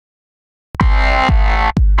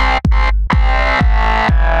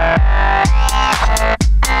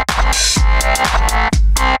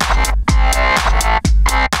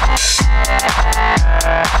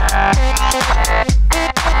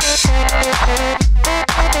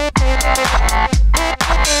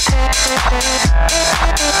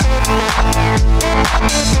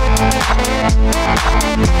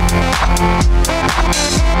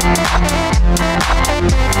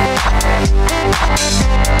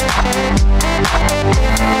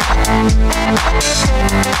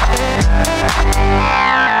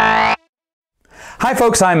Hi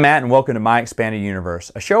folks, I'm Matt and welcome to My Expanded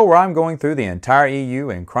Universe, a show where I'm going through the entire EU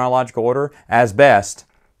in chronological order as best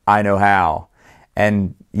I know how.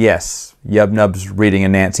 And yes, Yubnub's reading a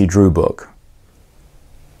Nancy Drew book.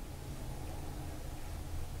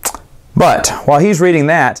 But while he's reading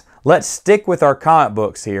that, let's stick with our comic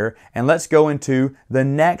books here and let's go into the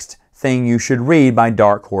next thing you should read by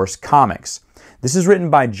Dark Horse Comics. This is written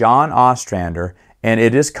by John Ostrander and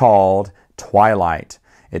it is called Twilight.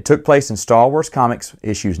 It took place in Star Wars Comics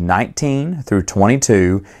issues 19 through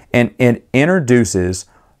 22, and it introduces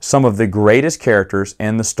some of the greatest characters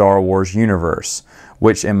in the Star Wars universe,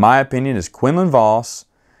 which in my opinion is Quinlan Vos,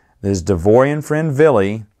 his Devorian friend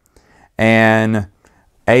Villy, and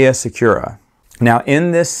Aya Secura. Now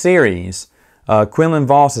in this series, Quinlan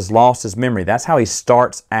Vos has lost his memory. That's how he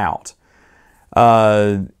starts out.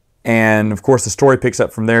 And of course the story picks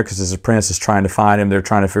up from there because his apprentice is trying to find him. They're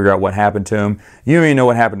trying to figure out what happened to him. You don't even know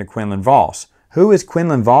what happened to Quinlan Vos. Who is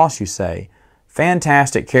Quinlan Vos, you say?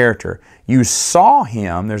 Fantastic character. You saw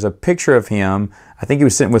him. There's a picture of him. I think he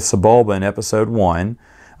was sitting with Sebulba in episode 1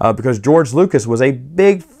 because George Lucas was a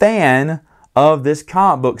big fan of this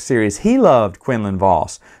comic book series. He loved Quinlan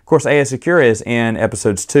Vos. Of course, Aya Secura is in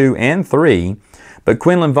episodes 2 and 3, but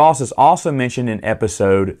Quinlan Vos is also mentioned in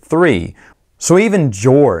episode 3. So even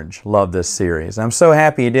George loved this series. I'm so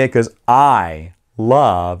happy he did because I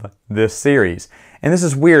love this series. And this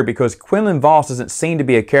is weird because Quinlan Vos doesn't seem to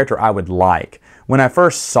be a character I would like. When I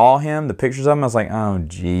first saw him, the pictures of him, I was like, oh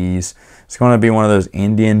geez, it's going to be one of those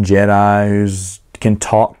Indian Jedi who can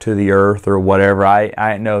talk to the earth or whatever.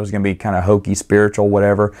 I know it's going to be kind of hokey, spiritual,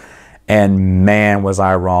 whatever. And man, was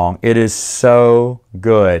I wrong. It is so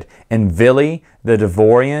good. And Villy, the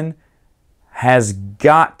Devorian, has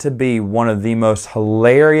got to be one of the most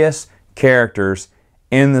hilarious characters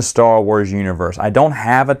in the Star Wars universe. I don't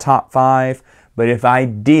have a top 5, but if I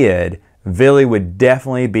did, Villy would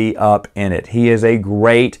definitely be up in it. He is a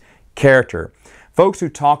great character. Folks who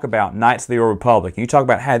talk about Knights of the Old Republic, you talk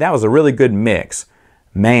about, hey, that was a really good mix.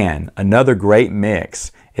 Man, another great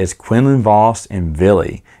mix is Quinlan Vos and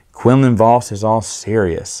Villy. Quinlan Vos is all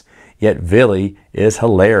serious, yet Villy is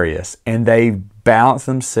hilarious, and they balance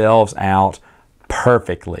themselves out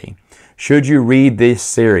perfectly. Should you read this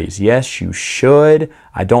series? Yes, you should.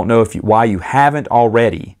 I don't know why you haven't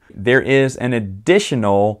already. There is an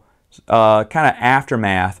additional kind of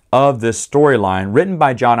aftermath of this storyline written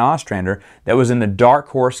by John Ostrander that was in the Dark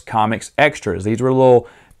Horse Comics Extras. These were little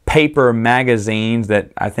paper magazines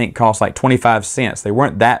that I think cost like 25 cents. They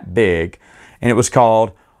weren't that big, and it was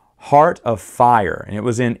called Heart of Fire, and it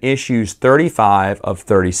was in issues 35 of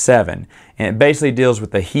 37, and it basically deals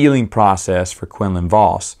with the healing process for Quinlan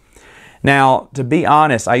Vos. Now, to be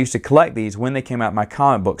honest, I used to collect these when they came out in my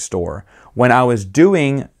comic book store. When I was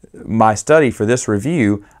doing my study for this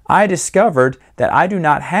review, I discovered that I do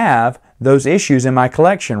not have those issues in my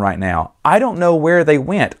collection right now. I don't know where they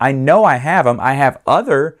went. I know I have them. I have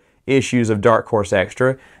other issues of Dark Horse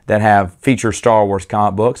Extra that have feature Star Wars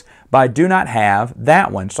comic books, but I do not have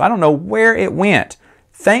that one. So I don't know where it went.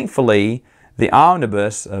 Thankfully, the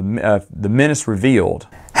omnibus, The Menace Revealed,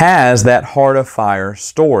 has that Heart of Fire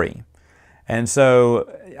story. And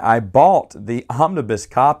so I bought the omnibus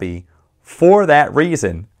copy for that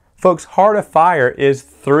reason. Folks, Heart of Fire is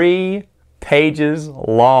 3 pages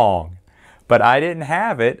long, but I didn't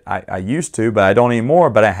have it. I used to, but I don't anymore,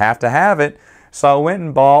 but I have to have it. So I went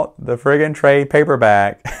and bought the friggin' trade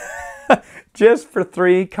paperback just for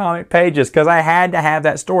 3 comic pages because I had to have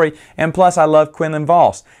that story. And plus, I love Quinlan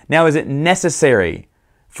Vos. Now, is it necessary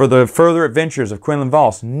for the further adventures of Quinlan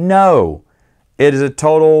Vos? No. It is a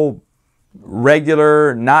total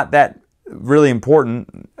regular, not that really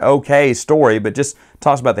important, okay story, but just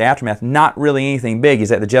talks about the aftermath. Not really anything big.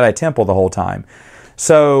 He's at the Jedi Temple the whole time.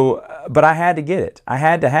 So, but I had to get it. I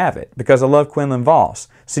had to have it because I love Quinlan Vos.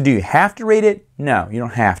 So do you have to read it? No, you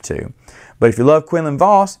don't have to. But if you love Quinlan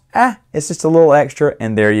Vos, it's just a little extra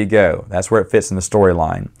and there you go. That's where it fits in the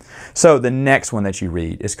storyline. So the next one that you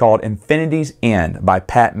read is called Infinities End by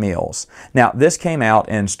Pat Mills. Now this came out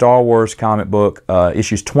in Star Wars comic book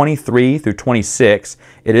issues 23 through 26.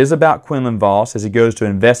 It is about Quinlan Vos as he goes to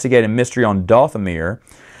investigate a mystery on Dathomir.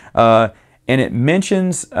 And it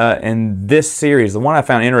mentions in this series, the one I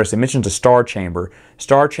found interesting, it mentions a star chamber.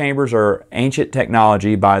 Star chambers are ancient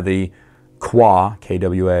technology by the Kwa,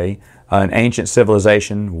 K-W-A, an ancient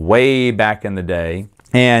civilization way back in the day.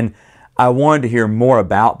 And I wanted to hear more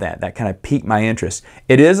about that. That kind of piqued my interest.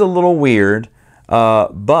 It is a little weird,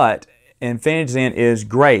 but Infinities End is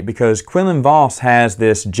great because Quinlan Vos has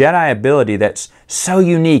this Jedi ability that's so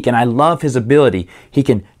unique, and I love his ability. He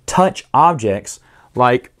can touch objects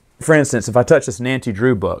like, for instance, if I touch this Nancy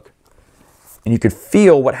Drew book, and you could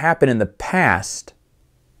feel what happened in the past.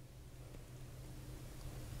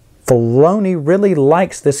 Filoni really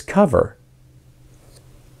likes this cover.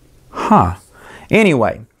 Huh.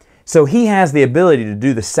 Anyway, so he has the ability to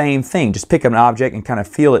do the same thing. Just pick up an object and kind of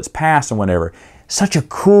feel its past and whatever. Such a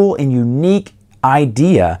cool and unique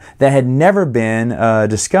idea that had never been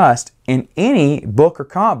discussed in any book or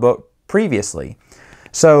comic book previously.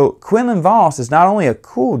 So Quinlan Vos is not only a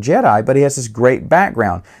cool Jedi, but he has this great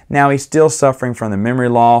background. Now he's still suffering from the memory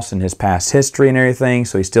loss and his past history and everything,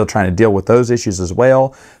 so he's still trying to deal with those issues as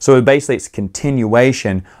well. So basically it's a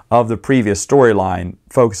continuation of the previous storyline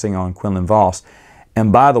focusing on Quinlan Vos.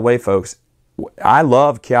 And by the way, folks, I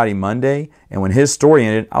love Coyote Monday, and when his story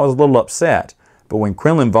ended, I was a little upset. But when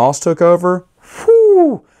Quinlan Vos took over,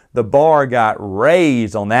 whew, the bar got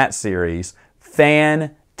raised on that series.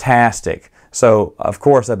 Fantastic. So, of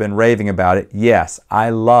course, I've been raving about it. Yes, I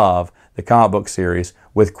love the comic book series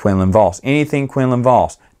with Quinlan Vos. Anything Quinlan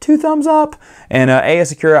Vos, 2 thumbs up. And Aya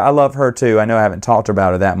Sakura, I love her too. I know I haven't talked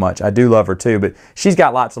about her that much. I do love her too, but she's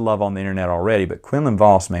got lots of love on the internet already. But Quinlan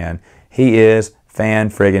Vos, man, he is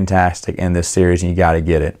fan-friggin-tastic in this series, and you got to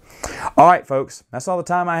get it. All right, folks, that's all the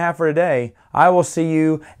time I have for today. I will see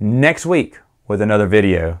you next week with another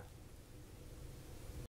video.